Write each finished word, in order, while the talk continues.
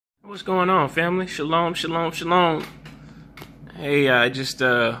What's going on, family? Shalom, shalom, shalom. Hey, I just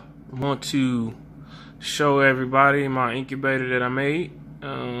want to show everybody my incubator that I made.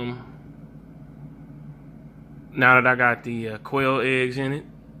 Now that I got the quail eggs in it.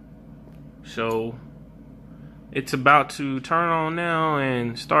 So it's about to turn on now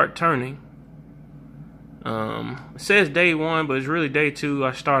and start turning. It says day 1, but it's really day 2.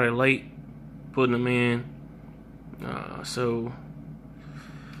 I started late putting them in. So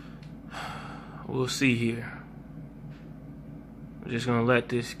we'll see here. I'm just gonna let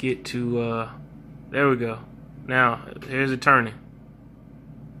this get to there we go. Now here's it turning.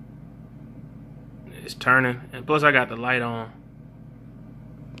 It's turning, and plus I got the light on.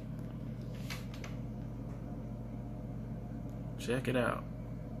 Check it out.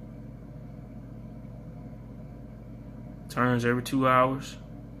 Turns every 2 hours.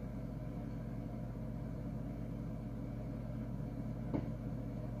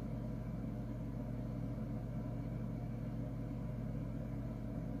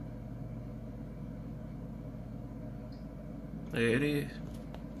 There it is.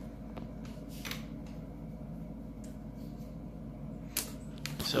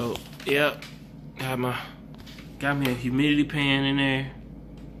 So, yep, got me a humidity pan in there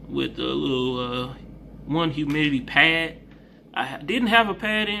with a little one humidity pad. I didn't have a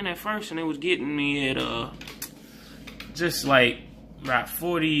pad in at first, and it was getting me at just like about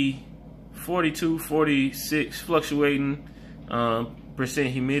 40, 42, 46 fluctuating percent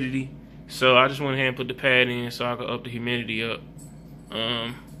humidity. So I just went ahead and put the pad in so I could up the humidity up.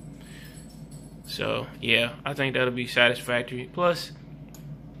 So yeah, I think that'll be satisfactory. Plus,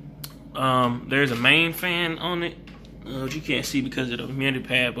 there's a main fan on it, which you can't see because of the humidity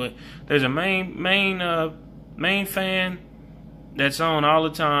pad, but there's a main fan that's on all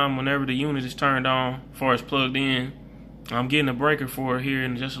the time whenever the unit is turned on, as far as plugged in. I'm getting a breaker for it here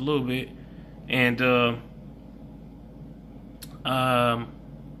in just a little bit, and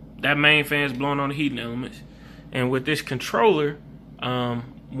that main fan is blowing on the heating elements. And with this controller,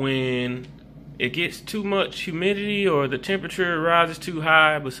 when it gets too much humidity or the temperature rises too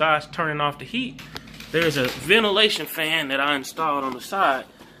high, besides turning off the heat, there's a ventilation fan that I installed on the side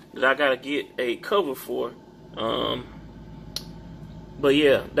that I gotta get a cover for. But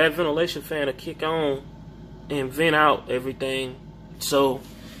yeah, that ventilation fan will kick on and vent out everything. So,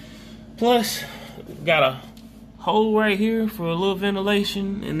 plus, got a hole right here for a little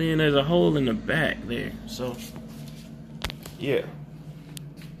ventilation, and then there's a hole in the back there. So yeah,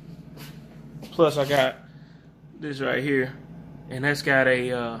 plus I got this right here, and that's got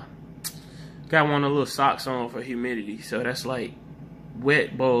a got one of the little socks on for humidity, so that's like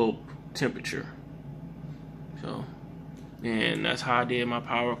wet bulb temperature. So, and that's how I did my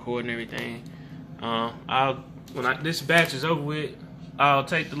power cord and everything. When this batch is over with, I'll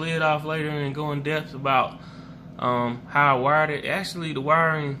take the lid off later and go in depth about how I wired it. Actually, the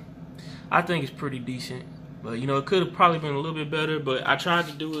wiring, I think, is pretty decent, but you know, it could have probably been a little bit better. But I tried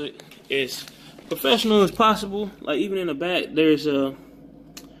to do it as professional as possible. Like, even in the back, there's a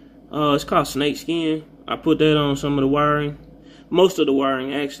it's called snake skin. I put that on some of the wiring, most of the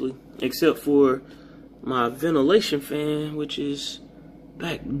wiring actually, except for my ventilation fan, which is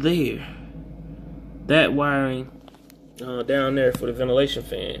back there. That wiring down there for the ventilation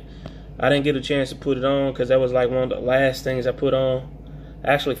fan, I didn't get a chance to put it on because that was like one of the last things I put on. I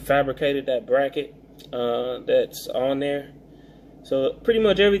actually fabricated that bracket that's on there. So pretty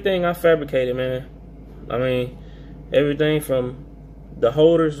much everything I fabricated, man. I mean, everything from the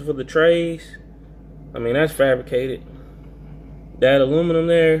holders for the trays, I mean, that's fabricated. That aluminum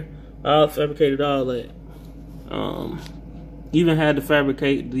there, I fabricated all that. Even had to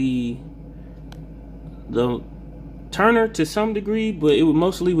fabricate the turner to some degree, but it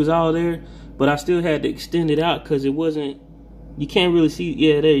mostly was all there. But I still had to extend it out because it wasn't, you can't really see.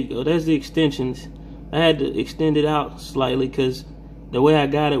 Yeah, there you go, that's the extensions. I had to extend it out slightly because the way I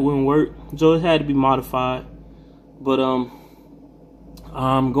got it wouldn't work, so it had to be modified. But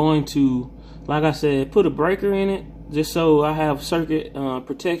I'm going to, like I said, put a breaker in it just so I have circuit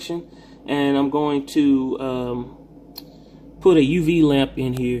protection, and I'm going to put a UV lamp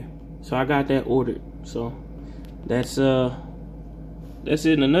in here. So I got that ordered. So that's it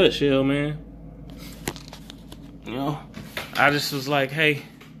in a nutshell, man. You know, I just was like, hey,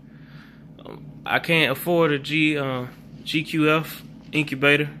 I can't afford a GQF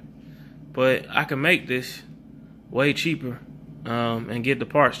incubator, but I can make this way cheaper and get the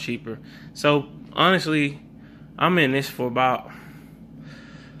parts cheaper. So honestly, I'm in this for about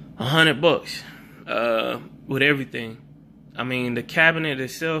 $100 with everything. I mean, the cabinet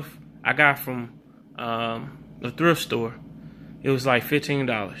itself I got from the thrift store. It was like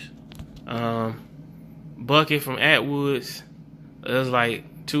 $15. Bucket from Atwood's, it was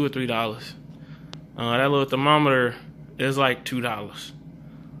like $2 or $3. That little thermometer is like $2.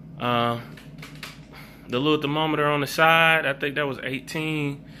 The little thermometer on the side, I think that was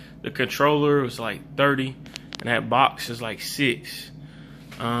 18. The controller was like 30, and that box is like 6.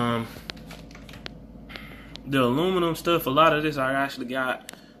 The aluminum stuff, a lot of this I actually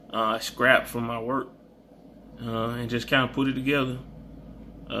got scrapped from my work, and just kind of put it together.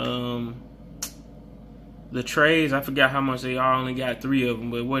 The trays, I forgot how much they are. I only got 3 of them,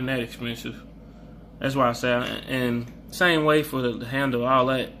 but it wasn't that expensive. That's why I said. And same way for the handle, all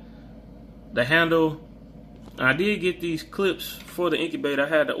that. The handle, I did get these clips for the incubator. I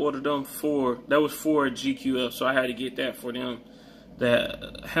had to order them for, that was for GQF, so I had to get that for them.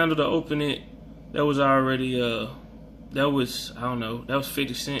 That handle to open it, that was already, that was, I don't know, that was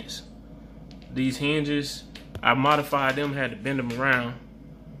 50 cents. These hinges, I modified them, had to bend them around.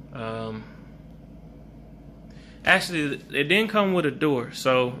 Actually, it didn't come with a door.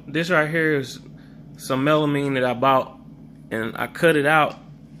 So this right here is some melamine that I bought, and I cut it out.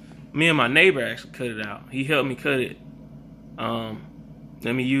 Me and my neighbor actually cut it out. He helped me cut it. Let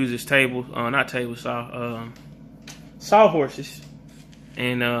me use this table, not table saw, sawhorses.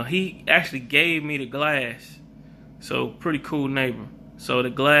 And he actually gave me the glass. So pretty cool neighbor. So the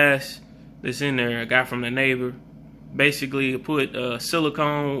glass that's in there I got from the neighbor. Basically, I put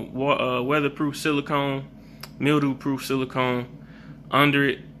silicone, weatherproof silicone, mildew-proof silicone under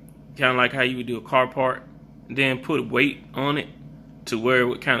it, kind of like how you would do a car part. Then put weight on it to where it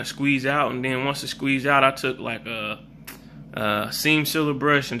would kind of squeeze out. And then once it squeezed out, I took like a seam sealer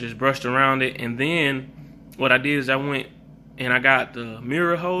brush and just brushed around it. And then what I did is I went and I got the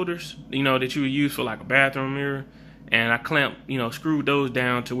mirror holders, you know, that you would use for like a bathroom mirror. And I clamped, you know, screwed those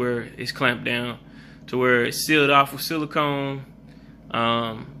down to where it's clamped down, to where it's sealed off with silicone.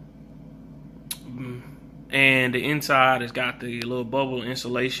 And the inside has got the little bubble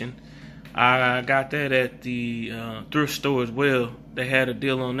insulation. I got that at the thrift store as well. They had a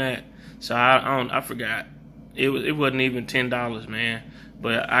deal on that, so I forgot. It wasn't even $10, man.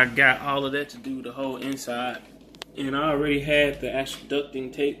 But I got all of that to do the whole inside, and I already had the actual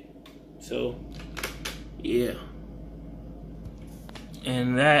ducting tape. So yeah,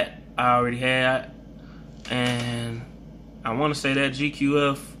 and that I already had, and I want to say that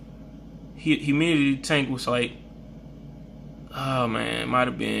GQF humidity tank was like, oh man, it might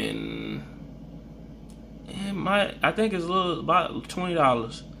have been, I think it's about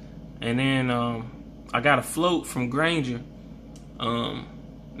 $20. And then I got a float from Granger.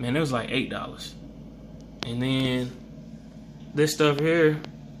 Man, it was like $8. And then this stuff here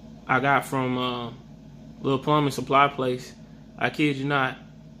I got from little plumbing supply place. I kid you not,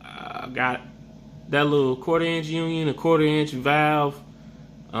 I got that little 1/4-inch union, a 1/4-inch valve,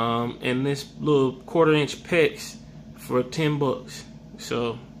 and this little 1/4-inch PEX for $10.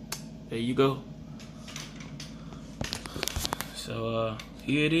 So there you go. So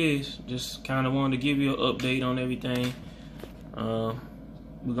here it is. Just kind of wanted to give you an update on everything.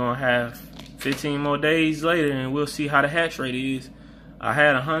 We're gonna have 15 more days later, and we'll see how the hatch rate is. I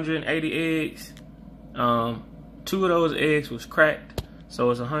had 180 eggs. 2 of those eggs was cracked, so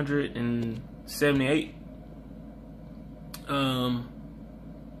it's 178.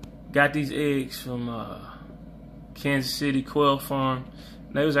 Got these eggs from Kansas City Quail Farm.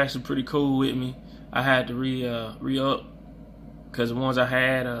 They was actually pretty cool with me. I had to re-up because the ones I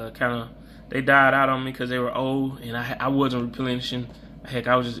had they died out on me because they were old, and I wasn't replenishing. Heck,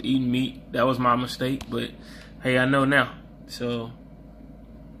 I was just eating meat. That was my mistake, but hey, I know now. So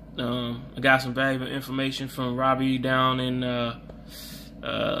I got some valuable information from Robbie down in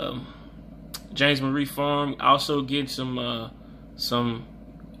James Marie Farm. Also get some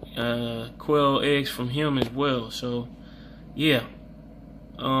quail eggs from him as well. So yeah,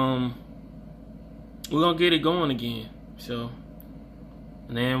 we're gonna get it going again. So,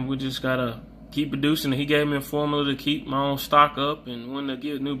 and then we just gotta keep producing. He gave me a formula to keep my own stock up and when to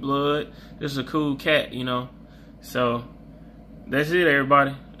get new blood. This is a cool cat, you know. So that's it,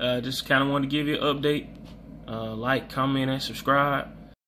 everybody. Just kind of want to give you an update. Like, comment, and subscribe.